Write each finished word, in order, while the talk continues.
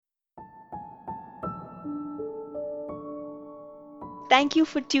Thank you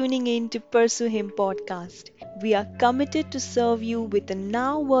for tuning in to Pursue Him podcast. We are committed to serve you with the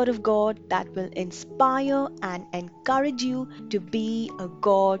now word of God that will inspire and encourage you to be a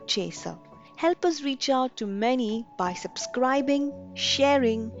God chaser. Help us reach out to many by subscribing,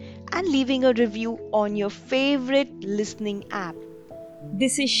 sharing, and leaving a review on your favorite listening app.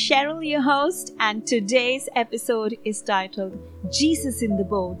 This is Cheryl, your host, and today's episode is titled Jesus in the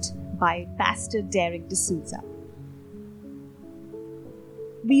Boat by Pastor Derek D'Souza.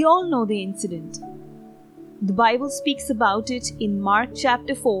 We all know the incident. The Bible speaks about it in Mark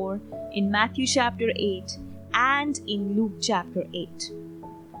chapter 4, in Matthew chapter 8, and in Luke chapter 8.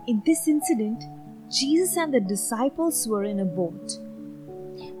 In this incident, Jesus and the disciples were in a boat,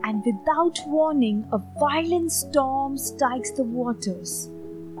 and without warning, a violent storm strikes the waters.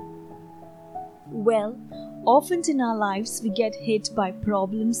 Well, often in our lives, we get hit by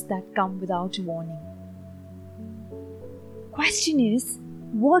problems that come without warning. Question is,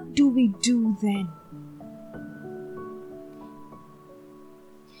 what do we do then?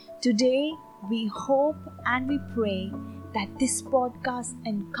 Today, we hope and we pray that this podcast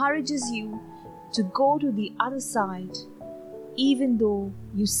encourages you to go to the other side, even though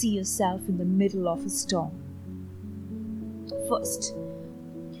you see yourself in the middle of a storm. First,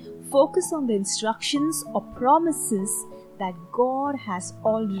 focus on the instructions or promises that God has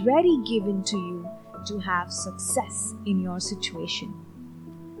already given to you to have success in your situation.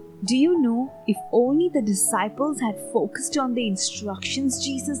 Do you know, if only the disciples had focused on the instructions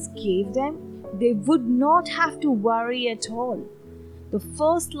Jesus gave them, they would not have to worry at all. The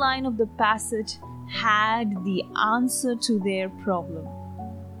first line of the passage had the answer to their problem.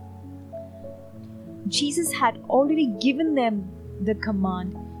 Jesus had already given them the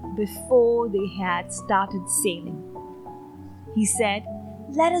command before they had started sailing. He said,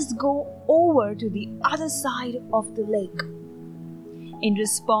 "Let us go over to the other side of the lake." In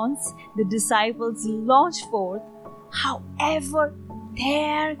response, the disciples launched forth. However,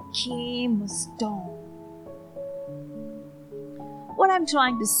 there came a storm. What I'm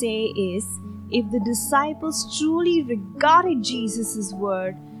trying to say is, if the disciples truly regarded Jesus'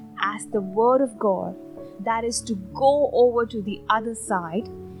 word as the word of God, that is to go over to the other side,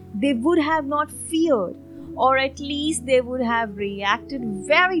 they would have not feared, or at least they would have reacted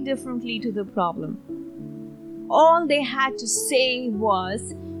very differently to the problem. All they had to say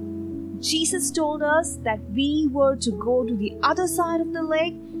was, Jesus told us that we were to go to the other side of the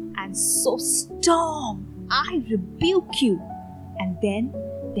lake, and so storm, I rebuke you. And then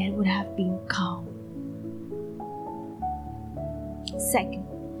there would have been calm. Second,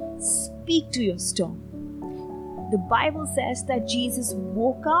 speak to your storm. The Bible says that Jesus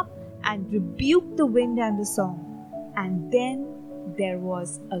woke up and rebuked the wind and the storm, and then there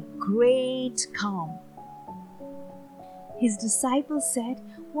was a great calm. His disciples said,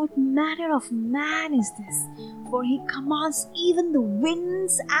 "What manner of man is this? For he commands even the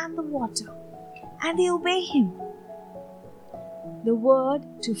winds and the water, and they obey him." The word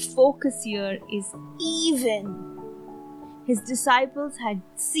to focus here is even. His disciples had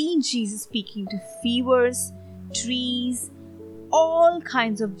seen Jesus speaking to fevers, trees, all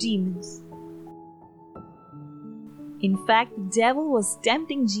kinds of demons. In fact, the devil was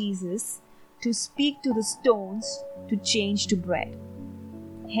tempting Jesus to speak to the stones to change to bread.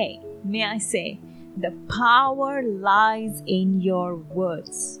 Hey, may I say, the power lies in your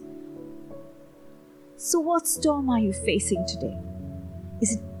words. So what storm are you facing today?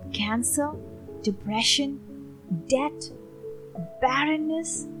 Is it cancer, depression, debt,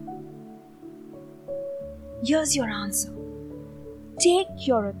 barrenness? Here's your answer. Take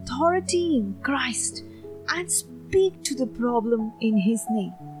your authority in Christ and speak to the problem in His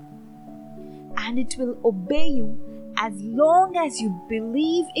name. And it will obey you as long as you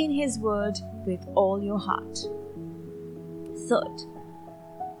believe in His word with all your heart. Third,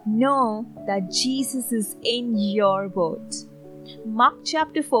 know that Jesus is in your boat. Mark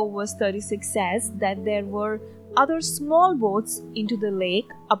chapter 4 verse 36 says that there were other small boats into the lake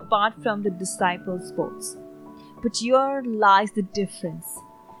apart from the disciples' boats. But here lies the difference.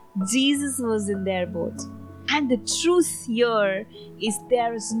 Jesus was in their boat. And the truth here is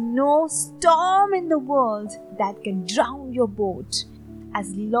there is no storm in the world that can drown your boat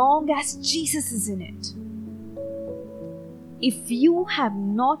as long as Jesus is in it. If you have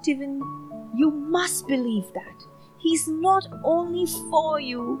not even, you must believe that He's not only for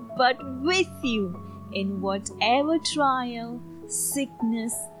you but with you in whatever trial,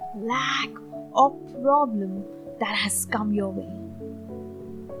 sickness, lack or problem that has come your way.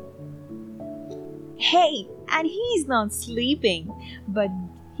 Hey, and He's not sleeping, but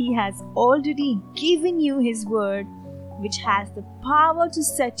He has already given you His word which has the power to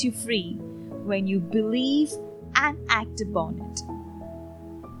set you free when you believe and act upon it.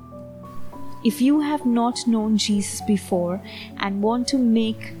 If you have not known Jesus before and want to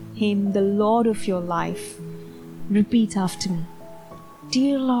make Him the Lord of your life, repeat after me.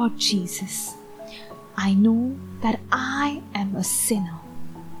 Dear Lord Jesus, I know that I am a sinner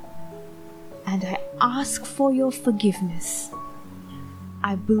and I ask for your forgiveness.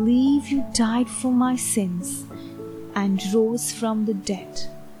 I believe you died for my sins and rose from the dead.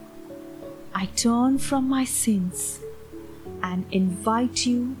 I turn from my sins and invite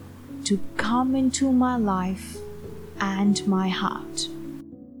you to come into my life and my heart.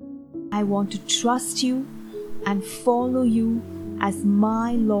 I want to trust you and follow you as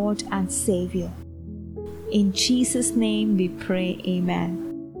my Lord and Savior. In Jesus' name we pray,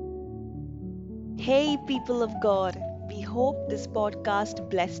 Amen. Hey, people of God, we hope this podcast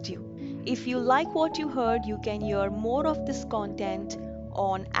blessed you. If you like what you heard, you can hear more of this content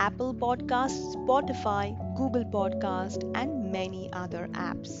on Apple Podcasts, Spotify, Google Podcast, and many other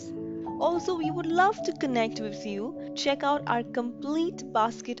apps. Also, we would love to connect with you. Check out our complete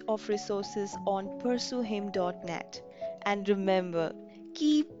basket of resources on pursuehim.net. And remember,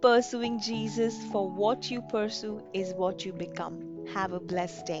 keep pursuing Jesus, for what you pursue is what you become. Have a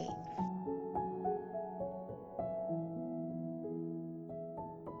blessed day.